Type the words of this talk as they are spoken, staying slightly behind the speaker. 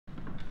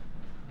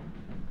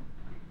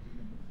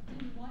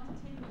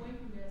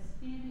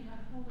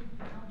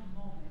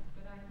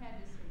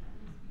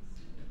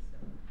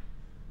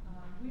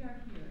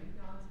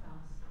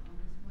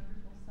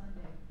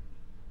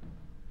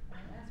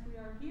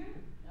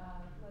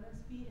let us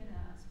be in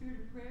a spirit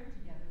of prayer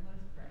together. Let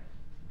us pray.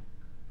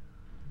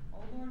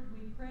 Oh Lord, we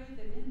pray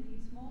that in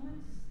these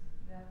moments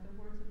that the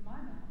words of my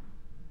mouth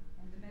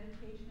and the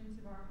meditations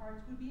of our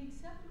hearts would be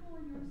acceptable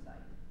in your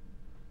sight.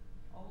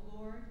 O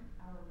Lord,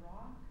 our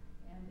rock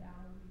and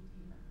our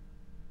Redeemer.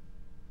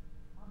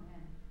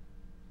 Amen.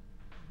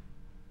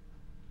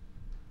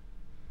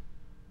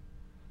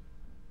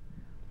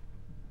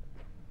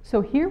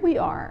 So here we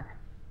are.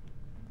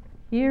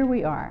 Here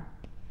we are.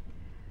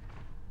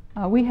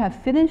 We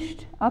have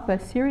finished up a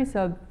series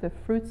of the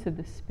fruits of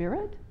the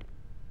Spirit.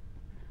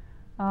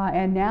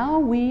 And now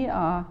we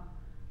are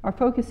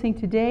focusing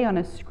today on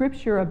a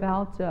scripture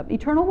about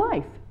eternal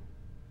life.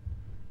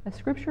 A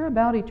scripture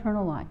about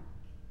eternal life.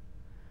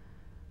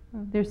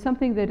 There's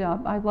something that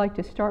I'd like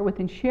to start with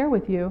and share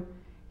with you,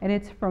 and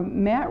it's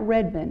from Matt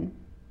Redman,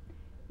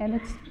 and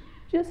it's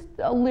just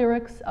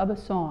lyrics of a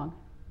song.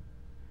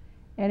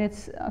 And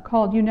it's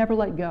called You Never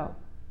Let Go.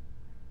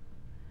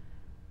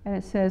 And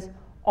it says,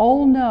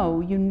 "Oh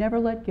no, you never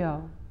let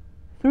go.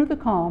 Through the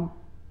calm,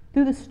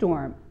 through the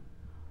storm.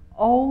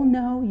 Oh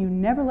no, you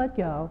never let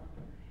go.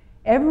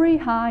 Every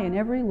high and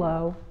every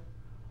low.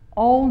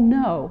 Oh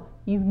no,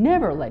 you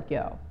never let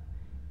go.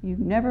 You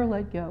never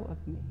let go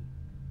of me."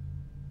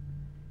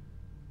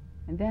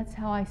 And that's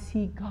how I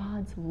see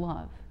God's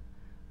love.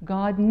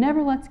 God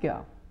never lets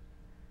go.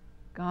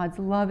 God's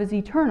love is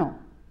eternal.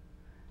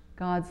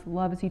 God's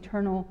love is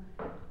eternal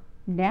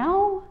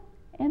now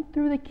and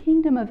through the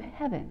kingdom of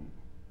heaven.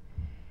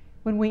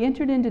 When we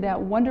entered into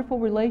that wonderful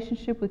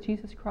relationship with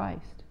Jesus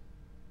Christ,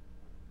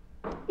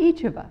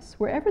 each of us,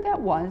 wherever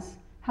that was,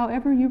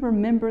 however you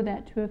remember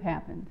that to have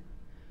happened,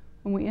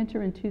 when we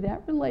enter into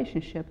that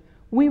relationship,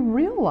 we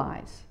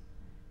realize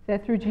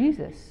that through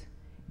Jesus,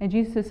 and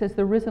Jesus says,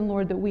 the risen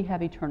Lord, that we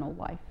have eternal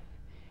life.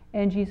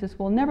 And Jesus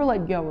will never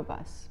let go of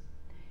us.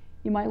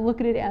 You might look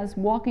at it as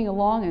walking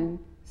along and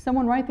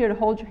someone right there to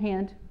hold your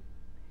hand,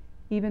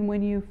 even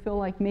when you feel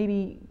like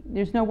maybe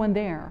there's no one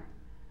there.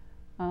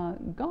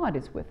 God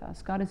is with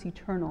us. God is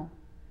eternal.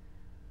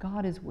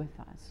 God is with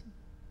us.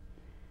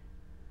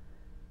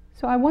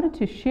 So I wanted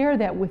to share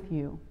that with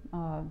you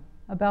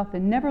about the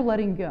never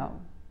letting go.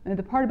 And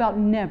the part about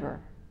never,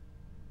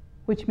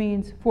 which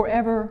means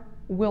forever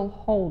will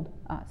hold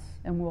us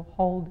and will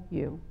hold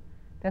you.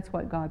 That's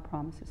what God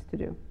promises to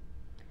do.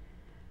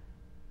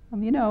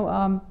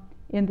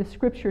 In the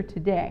scripture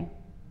today,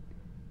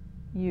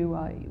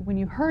 when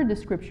you heard the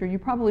scripture, you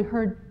probably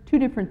heard two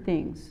different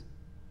things.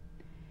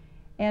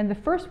 And the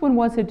first one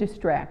was a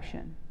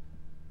distraction.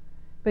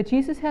 But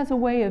Jesus has a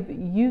way of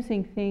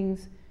using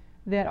things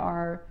that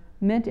are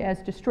meant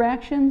as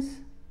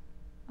distractions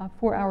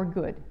for our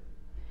good.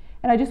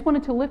 And I just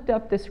wanted to lift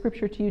up the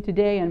scripture to you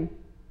today, and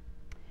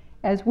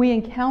as we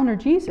encounter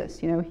Jesus,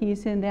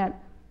 he's in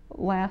that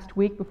last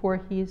week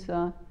before he's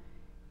going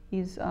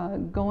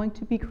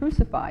to be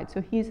crucified. So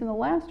he's in the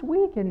last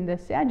week, and the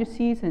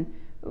Sadducees and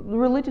the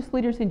religious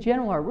leaders in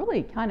general are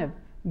really kind of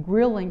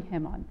grilling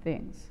him on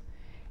things.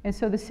 And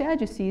so the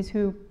Sadducees,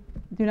 who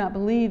do not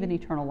believe in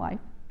eternal life,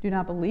 do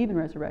not believe in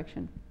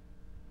resurrection,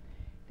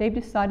 they've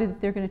decided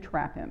that they're going to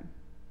trap him.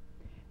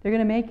 They're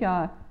going to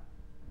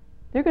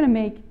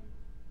make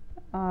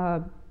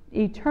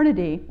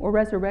eternity or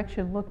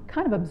resurrection look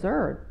kind of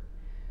absurd.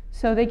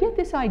 So they get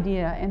this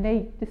idea and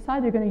they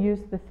decide they're going to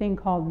use the thing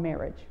called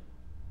marriage.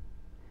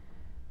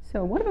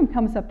 So one of them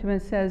comes up to him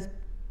and says,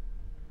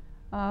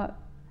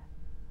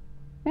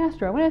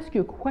 Master, I want to ask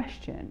you a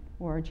question.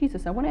 Or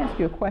Jesus, I want to ask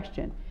you a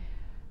question.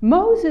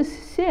 Moses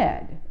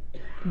said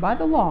by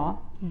the law,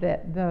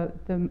 that the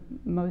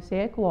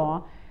Mosaic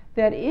law,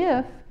 that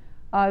if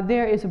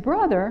there is a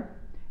brother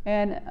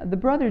and the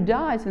brother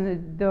dies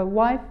and the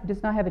wife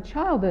does not have a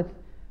child, that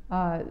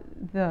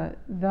the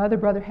other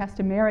brother has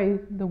to marry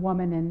the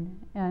woman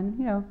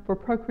and for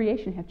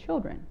procreation have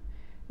children.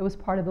 It was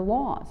part of the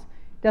laws.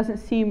 Doesn't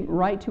seem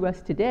right to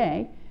us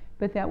today,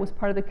 but that was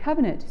part of the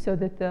covenant, so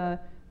that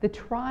the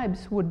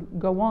tribes would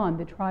go on,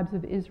 the tribes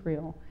of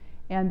Israel,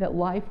 and that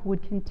life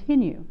would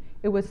continue.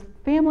 It was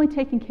family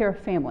taking care of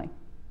family.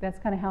 That's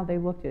kind of how they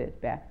looked at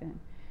it back then.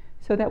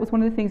 So that was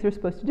one of the things they're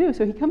supposed to do.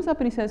 So he comes up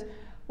and he says,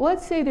 well,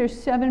 let's say there's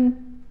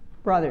 7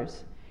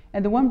 brothers,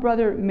 and the one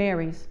brother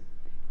marries,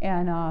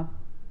 and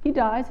he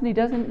dies,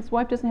 and his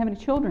wife doesn't have any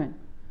children.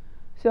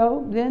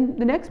 So then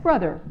the next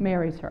brother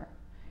marries her.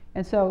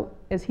 And so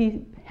as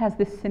he has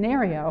this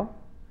scenario,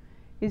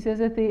 he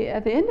says at the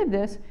end of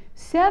this,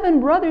 7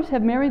 brothers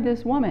have married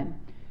this woman.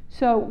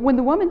 So when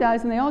the woman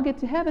dies and they all get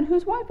to heaven,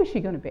 whose wife is she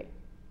going to be?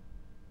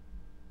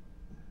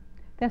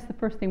 That's the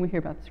first thing we hear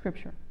about the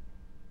scripture.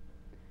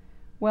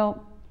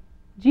 Well,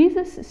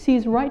 Jesus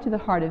sees right to the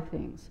heart of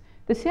things.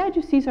 The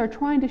Sadducees are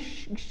trying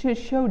to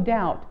show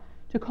doubt,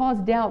 to cause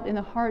doubt in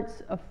the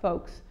hearts of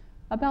folks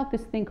about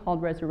this thing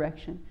called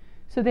resurrection.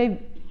 So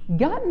they've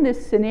gotten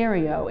this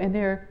scenario and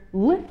they're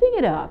lifting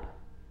it up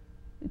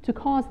to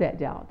cause that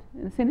doubt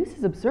and saying this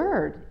is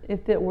absurd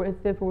if there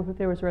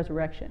was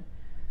resurrection.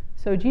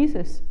 So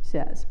Jesus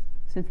says,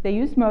 since they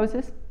used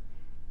Moses,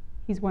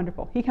 he's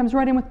wonderful. He comes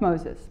right in with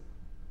Moses.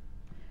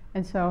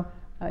 And so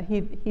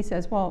he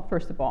says, well,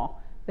 first of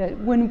all, that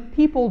when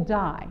people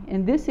die,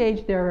 in this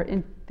age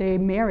they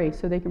marry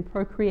so they can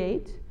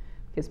procreate,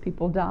 because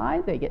people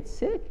die, they get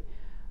sick.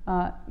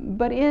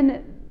 But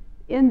in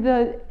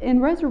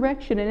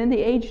resurrection and in the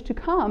age to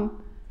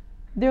come,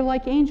 they're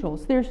like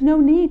angels. There's no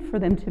need for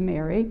them to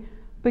marry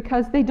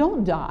because they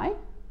don't die.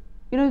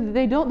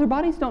 Their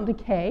bodies don't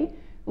decay.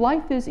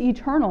 Life is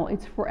eternal.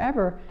 It's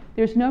forever.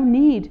 There's no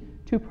need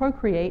to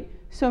procreate.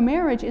 So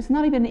marriage is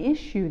not even an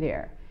issue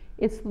there.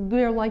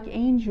 They're like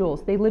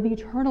angels. They live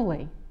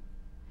eternally.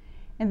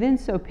 And then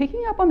so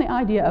picking up on the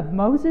idea of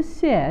Moses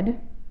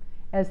said,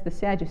 as the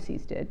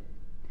Sadducees did,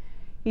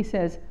 he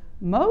says,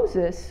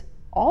 Moses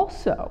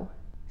also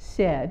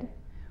said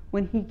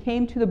when he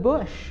came to the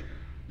bush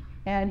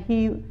and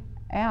he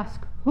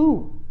asked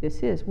who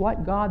this is,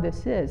 what God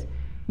this is.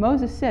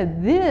 Moses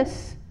said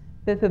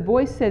that the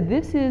voice said,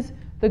 this is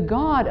the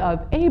God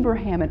of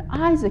Abraham and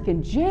Isaac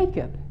and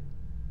Jacob.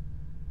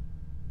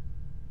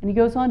 And he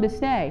goes on to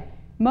say,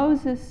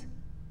 Moses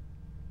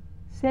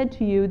said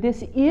to you,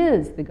 this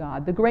is the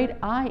God, the great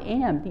I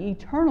am, the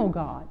eternal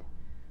God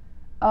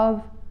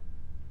of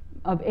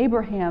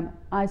Abraham,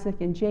 Isaac,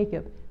 and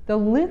Jacob, the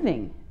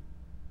living.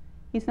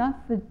 He's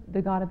not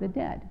the God of the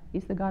dead.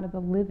 He's the God of the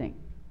living.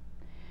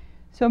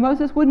 So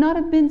Moses would not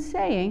have been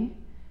saying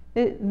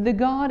that the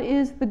God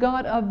is the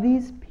God of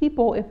these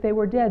people if they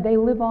were dead. They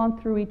live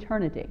on through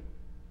eternity.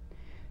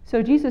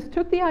 So Jesus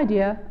took the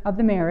idea of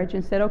the marriage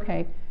and said,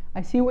 okay,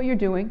 I see what you're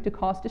doing to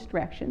cause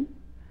distraction.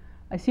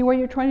 I see what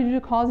you're trying to do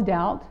to cause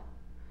doubt.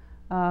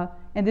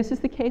 And this is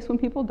the case when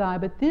people die,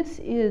 but this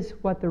is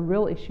what the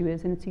real issue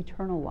is, and it's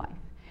eternal life.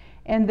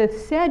 And the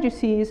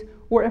Sadducees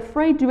were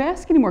afraid to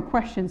ask any more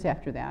questions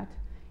after that,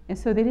 and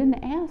so they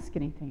didn't ask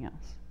anything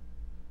else.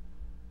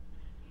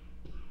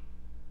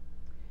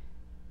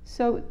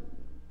 So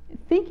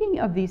thinking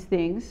of these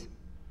things,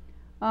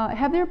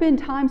 have there been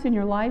times in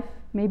your life,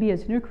 maybe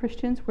as new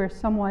Christians, where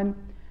someone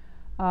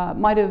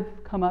might have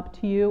come up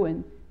to you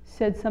and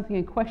said something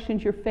and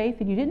questioned your faith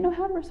and you didn't know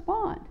how to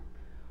respond?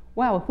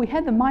 Wow, if we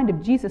had the mind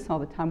of Jesus all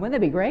the time, wouldn't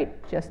that be great?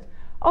 Just,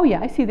 oh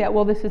yeah, I see that.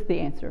 Well, this is the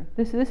answer.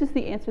 This is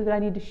the answer that I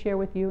need to share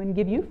with you and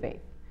give you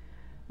faith.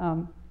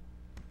 But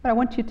I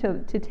want you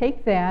to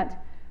take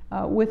that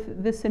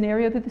with the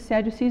scenario that the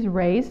Sadducees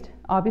raised,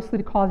 obviously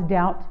to cause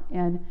doubt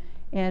and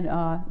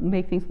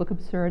make things look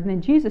absurd. And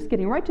then Jesus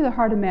getting right to the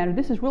heart of the matter.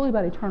 This is really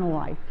about eternal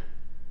life.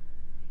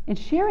 And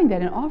sharing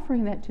that and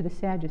offering that to the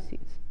Sadducees.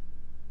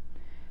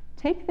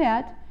 Take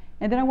that,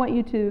 and then I want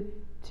you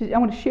I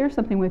want to share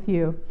something with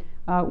you.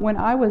 When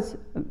I was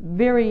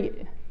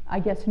very, I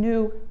guess,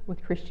 new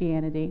with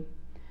Christianity,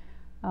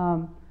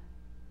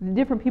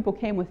 different people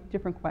came with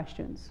different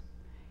questions.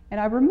 And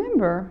I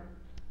remember,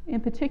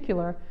 in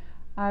particular,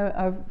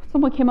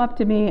 someone came up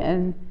to me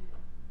and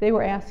they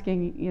were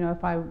asking,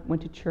 if I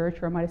went to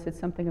church, or I might have said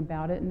something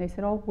about it, and they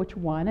said, oh, which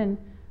one? And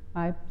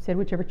I said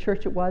whichever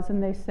church it was,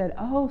 and they said,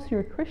 oh, so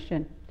you're a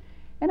Christian.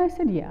 And I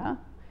said, yeah.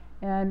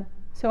 And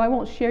so I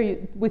won't share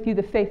with you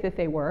the faith that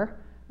they were,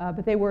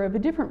 but they were of a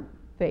different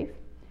faith.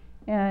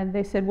 And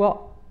they said,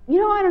 well, I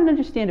don't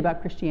understand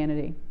about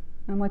Christianity.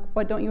 And I'm like,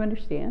 what don't you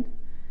understand?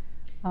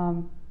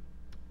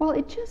 Well,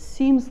 it just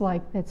seems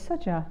like that's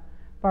such a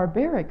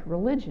barbaric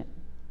religion.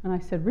 And I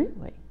said,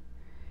 really?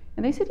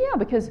 And they said, yeah,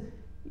 because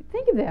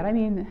think of that. I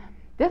mean,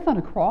 death on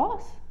a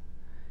cross,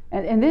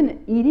 and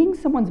then eating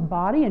someone's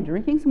body and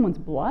drinking someone's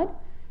blood.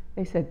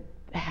 They said,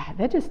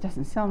 that just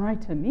doesn't sound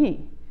right to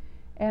me.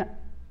 And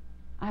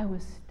I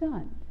was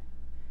stunned.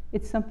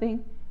 It's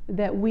something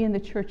that we in the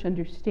church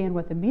understand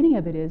what the meaning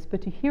of it is,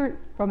 but to hear it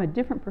from a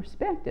different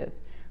perspective,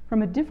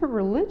 from a different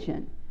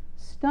religion,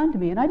 stunned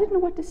me, and I didn't know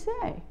what to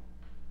say.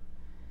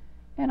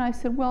 And I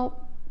said,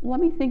 well, let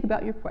me think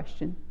about your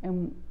question,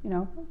 and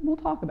we'll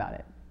talk about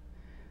it.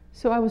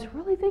 So I was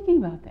really thinking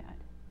about that.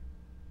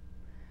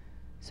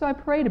 So I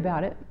prayed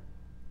about it,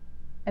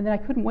 and then I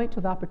couldn't wait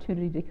till the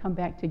opportunity to come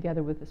back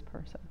together with this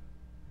person.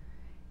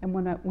 And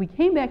when we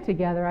came back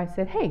together, I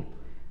said, hey,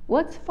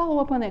 let's follow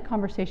up on that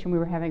conversation we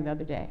were having the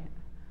other day.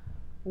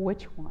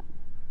 Which one?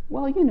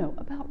 Well,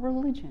 about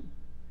religion.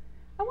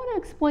 I want to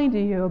explain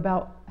to you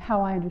about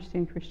how I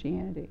understand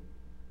Christianity.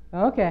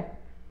 Okay.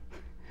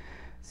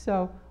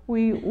 So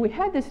we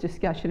had this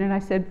discussion, and I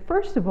said,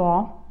 first of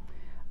all,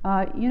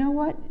 you know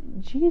what?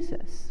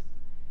 Jesus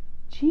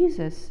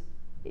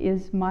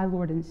is my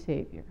Lord and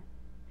Savior.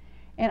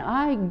 And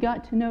I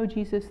got to know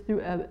Jesus through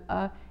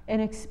an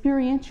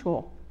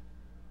experiential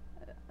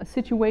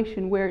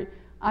situation where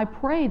I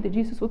prayed that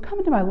Jesus would come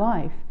into my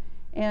life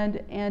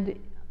and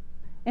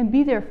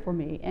be there for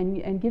me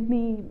and give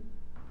me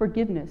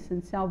forgiveness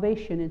and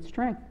salvation and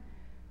strength.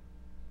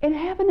 It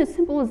happened as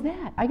simple as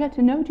that. I got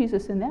to know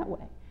Jesus in that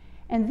way.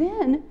 And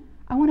then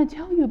I want to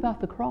tell you about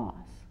the cross.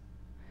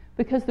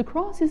 Because the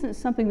cross isn't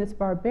something that's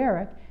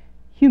barbaric.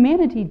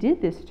 Humanity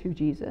did this to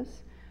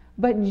Jesus.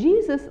 But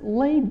Jesus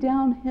laid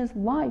down his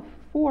life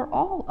for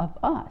all of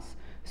us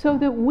so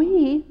that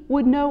we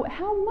would know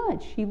how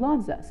much he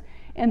loves us.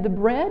 And the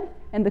bread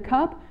and the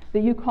cup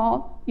that you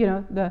call,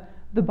 the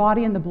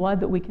body and the blood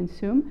that we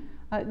consume,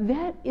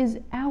 That is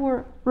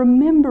our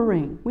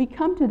remembering. We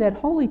come to that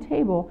holy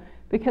table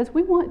because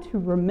we want to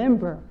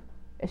remember,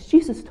 as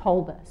Jesus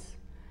told us,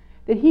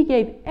 that he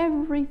gave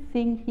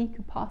everything he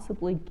could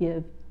possibly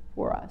give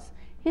for us.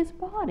 His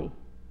body.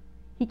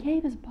 He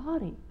gave his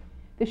body.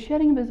 The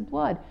shedding of his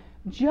blood.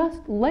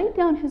 Just laid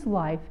down his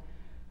life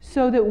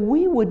so that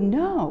we would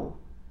know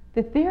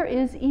that there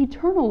is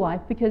eternal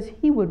life, because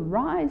he would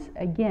rise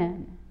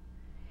again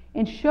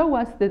and show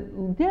us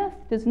that death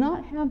does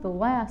not have the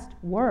last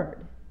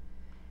word,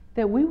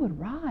 that we would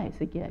rise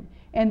again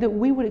and that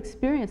we would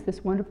experience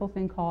this wonderful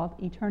thing called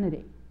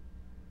eternity.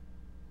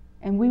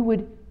 And we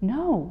would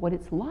know what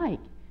it's like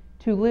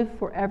to live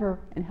forever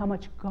and how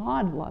much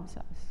God loves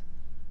us.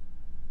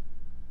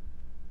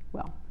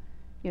 Well,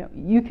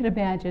 you can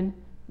imagine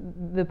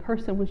the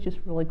person was just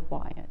really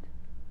quiet.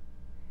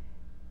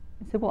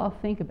 I said, well, I'll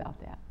think about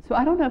that. So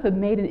I don't know if it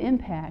made an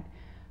impact,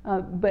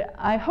 but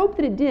I hope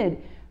that it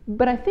did.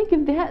 But I think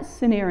of that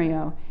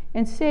scenario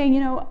and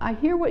saying, I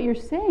hear what you're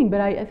saying,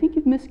 but I think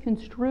you've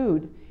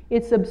misconstrued.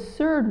 It's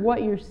absurd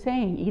what you're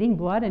saying, eating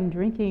blood and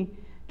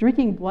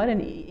drinking blood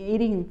and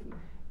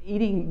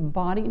eating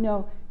body.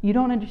 No, you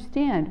don't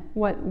understand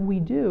what we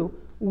do.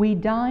 We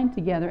dine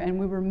together and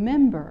we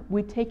remember,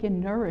 we take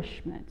in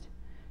nourishment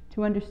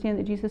to understand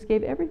that Jesus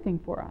gave everything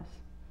for us.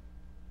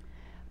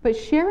 But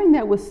sharing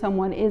that with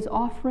someone is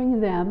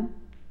offering them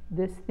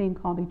this thing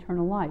called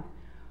eternal life.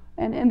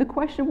 And the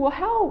question, well,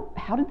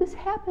 how did this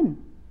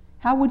happen?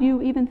 How would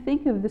you even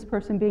think of this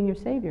person being your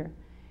Savior?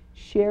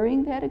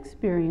 Sharing that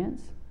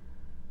experience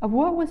of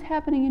what was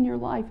happening in your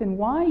life and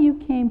why you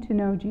came to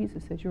know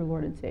Jesus as your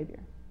Lord and Savior.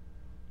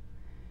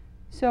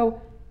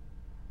 So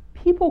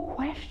people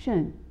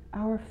question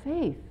our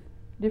faith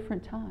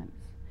different times.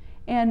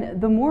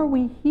 And the more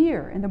we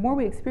hear and the more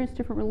we experience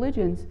different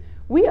religions,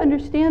 we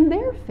understand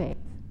their faith.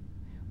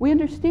 We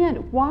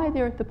understand why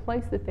they're at the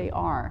place that they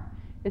are,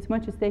 as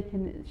much as they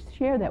can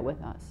share that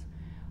with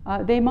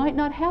us. They might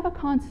not have a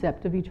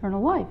concept of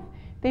eternal life.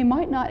 They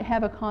might not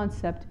have a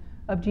concept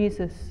of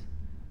Jesus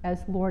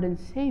as Lord and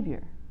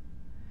Savior.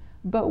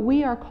 But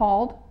we are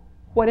called,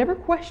 whatever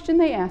question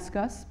they ask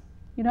us,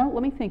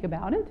 let me think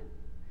about it.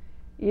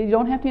 You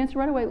don't have to answer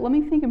right away. Let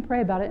me think and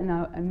pray about it,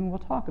 and we'll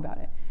talk about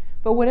it.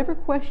 But whatever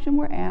question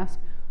we're asked,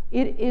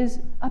 it is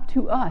up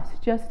to us,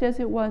 just as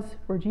it was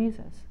for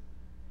Jesus,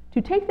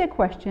 to take that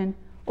question,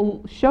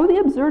 show the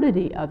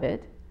absurdity of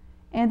it,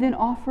 and then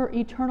offer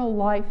eternal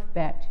life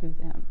back to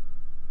them.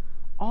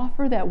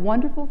 Offer that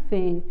wonderful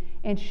thing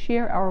and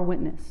share our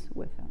witness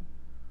with them.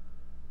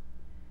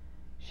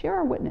 Share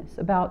our witness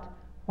about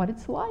what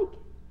it's like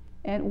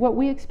and what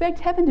we expect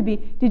heaven to be.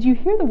 Did you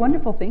hear the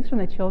wonderful things from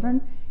the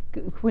children?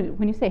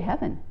 When you say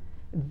heaven,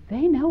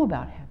 they know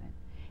about heaven.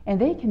 And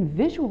they can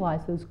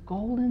visualize those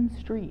golden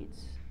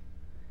streets,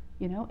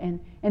 and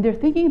they're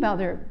thinking about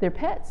their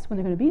pets when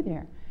they're going to be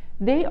there.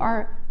 They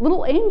are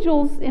little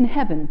angels in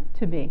heaven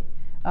to me.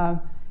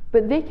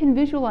 But they can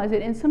visualize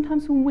it. And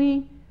sometimes when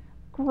we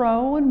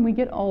grow and we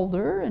get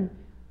older, and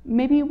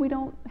maybe we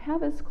don't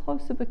have as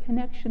close of a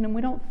connection and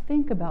we don't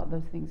think about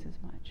those things as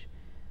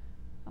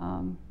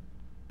much.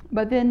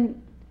 But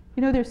then,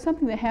 there's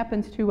something that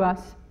happens to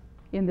us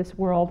in this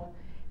world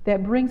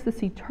that brings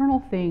this eternal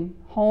thing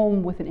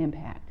home with an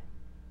impact.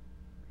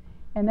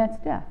 And that's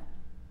death.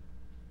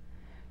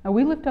 Now,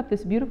 we lift up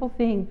this beautiful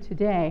thing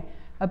today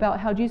about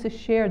how Jesus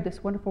shared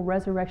this wonderful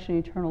resurrection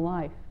and eternal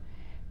life.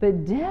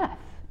 But death,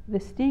 the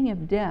sting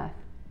of death,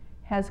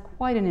 has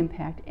quite an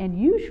impact. And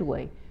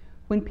usually,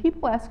 when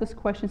people ask us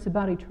questions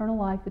about eternal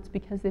life, it's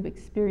because they've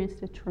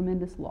experienced a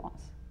tremendous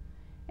loss.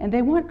 And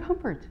they want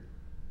comfort.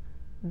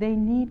 They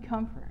need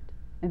comfort.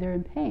 And they're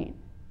in pain.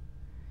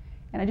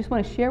 And I just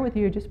want to share with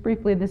you just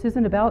briefly, this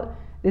isn't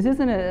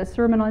a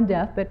sermon on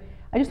death, but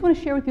I just want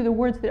to share with you the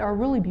words that are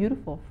really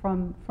beautiful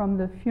from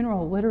the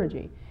funeral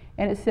liturgy.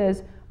 And it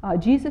says,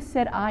 Jesus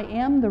said, I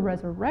am the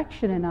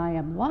resurrection and I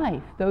am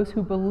life. Those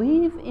who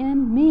believe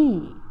in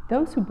me,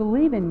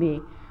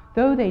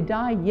 though they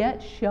die,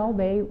 yet shall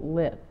they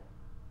live.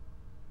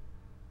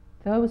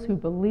 Those who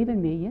believe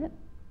in me, yet,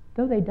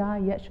 though they die,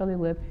 yet shall they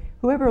live.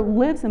 Whoever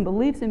lives and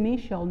believes in me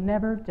shall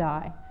never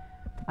die.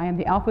 I am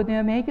the Alpha and the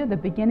Omega, the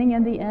beginning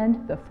and the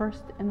end, the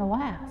first and the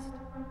last.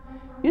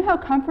 You know how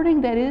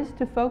comforting that is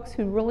to folks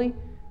who really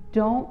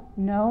don't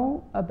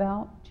know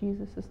about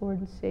Jesus as Lord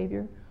and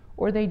Savior,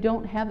 or they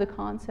don't have the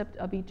concept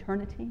of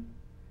eternity?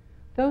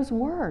 Those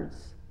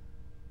words,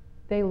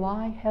 they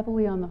lie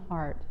heavily on the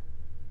heart,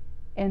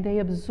 and they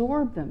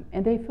absorb them,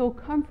 and they feel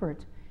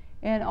comfort.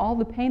 And all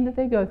the pain that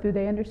they go through,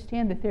 they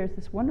understand that there's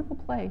this wonderful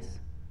place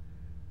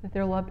that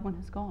their loved one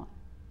has gone.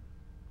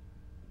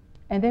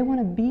 And they want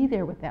to be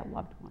there with that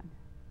loved one.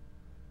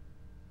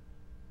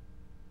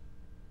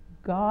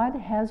 God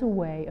has a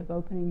way of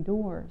opening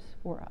doors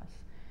for us,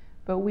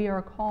 but we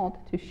are called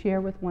to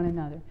share with one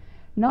another.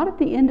 Not at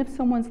the end of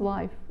someone's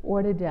life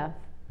or to death,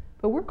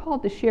 but we're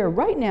called to share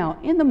right now,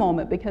 in the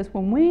moment, because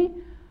when we,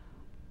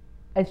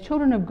 as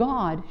children of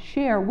God,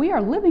 share, we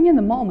are living in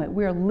the moment.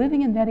 We are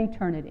living in that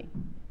eternity.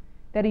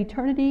 That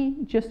eternity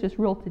just as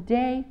real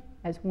today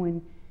as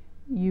when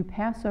you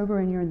pass over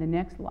and you're in the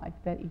next life,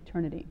 that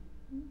eternity.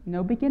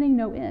 No beginning,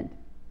 no end.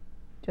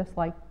 Just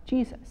like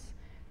Jesus,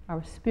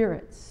 our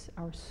spirits,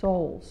 our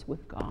souls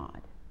with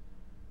God.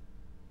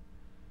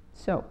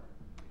 So,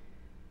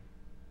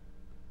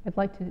 I'd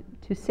like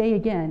to say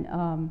again,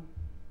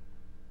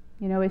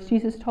 as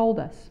Jesus told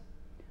us,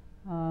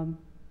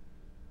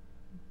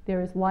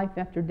 there is life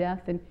after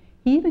death, and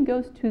he even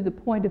goes to the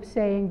point of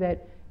saying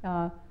that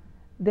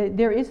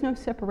there is no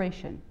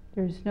separation.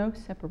 There's no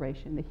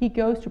separation. That he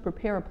goes to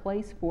prepare a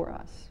place for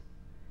us,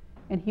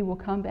 and he will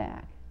come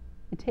back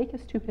and take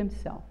us to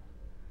himself.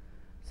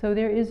 So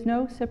there is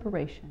no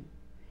separation.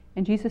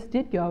 And Jesus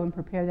did go and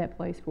prepare that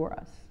place for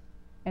us,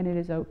 and it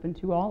is open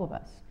to all of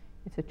us.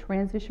 It's a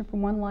transition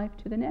from one life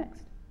to the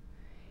next.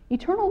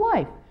 Eternal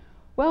life.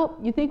 Well,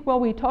 you think,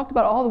 we talked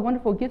about all the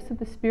wonderful gifts of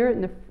the Spirit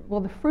and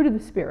the fruit of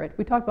the Spirit.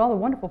 We talked about all the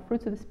wonderful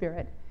fruits of the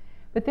Spirit.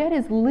 But that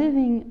is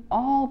living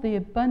all the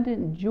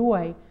abundant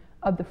joy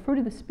of the fruit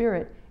of the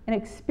Spirit and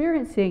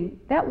experiencing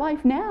that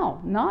life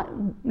now,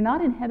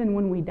 not in heaven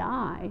when we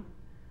die.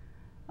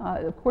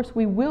 Of course,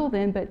 we will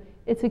then, but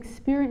it's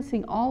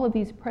experiencing all of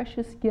these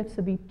precious gifts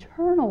of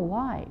eternal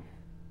life,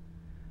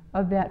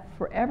 of that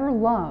forever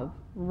love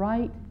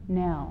right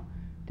now,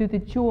 through the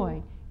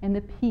joy and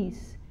the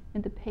peace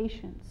and the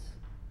patience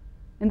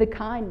and the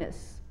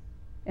kindness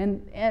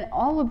and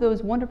all of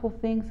those wonderful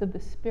things of the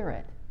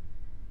Spirit.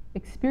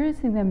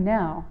 Experiencing them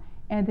now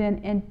and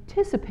then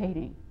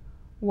anticipating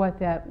what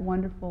that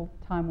wonderful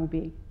time will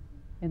be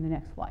in the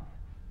next life.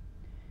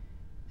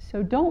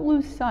 So don't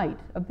lose sight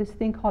of this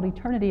thing called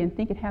eternity and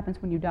think it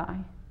happens when you die.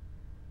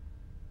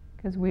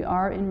 Because we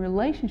are in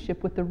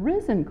relationship with the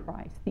risen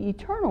Christ, the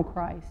eternal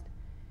Christ,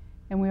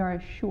 and we are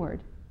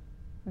assured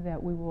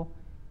that we will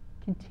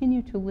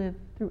continue to live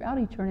throughout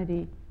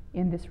eternity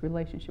in this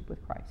relationship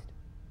with Christ.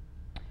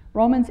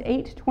 Romans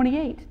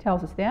 8:28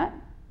 tells us that.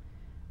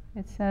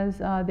 It says,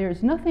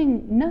 there's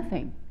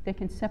nothing that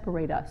can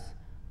separate us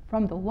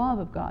from the love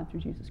of God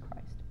through Jesus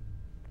Christ.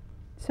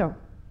 So,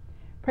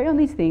 pray on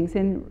these things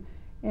and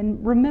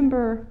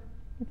remember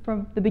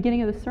from the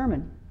beginning of the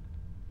sermon,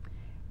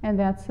 and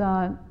that's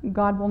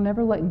God will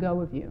never let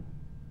go of you.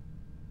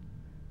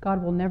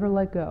 God will never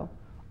let go.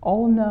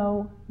 Oh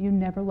no, you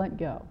never let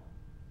go.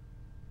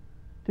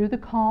 Through the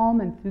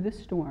calm and through the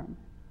storm.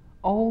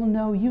 Oh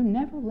no, you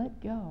never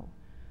let go.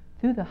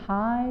 Through the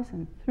highs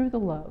and through the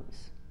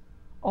lows.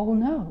 Oh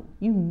no,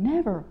 you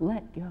never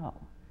let go.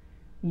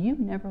 You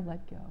never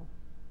let go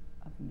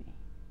of me.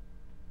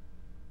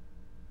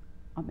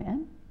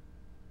 Amen?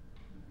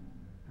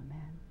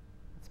 Amen.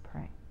 Let's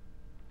pray.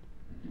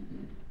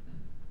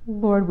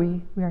 Lord,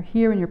 we are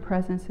here in your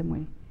presence,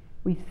 and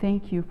we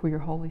thank you for your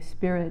Holy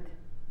Spirit.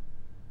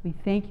 We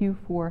thank you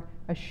for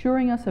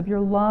assuring us of your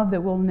love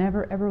that will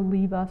never ever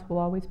leave us, will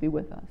always be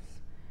with us.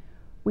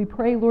 We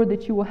pray, Lord,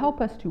 that you will help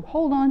us to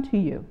hold on to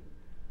you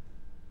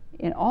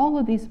in all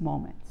of these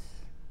moments,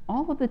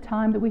 all of the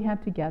time that we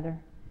have together,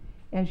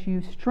 as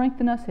you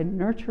strengthen us and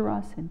nurture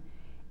us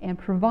and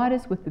provide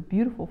us with the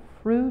beautiful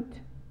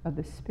fruit of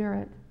the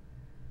Spirit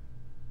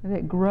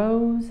that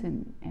grows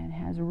and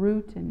has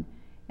root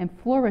and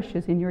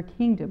flourishes in your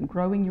kingdom,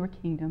 growing your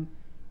kingdom,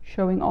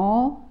 showing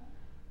all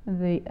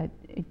the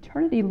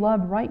eternity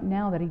love right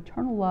now, that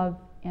eternal love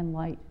and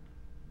light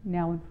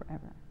now and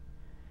forever.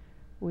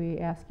 We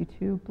ask you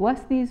to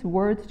bless these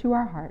words to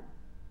our heart.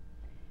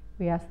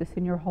 We ask this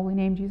in your holy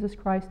name, Jesus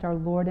Christ, our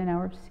Lord and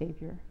our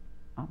Savior.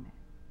 Amen.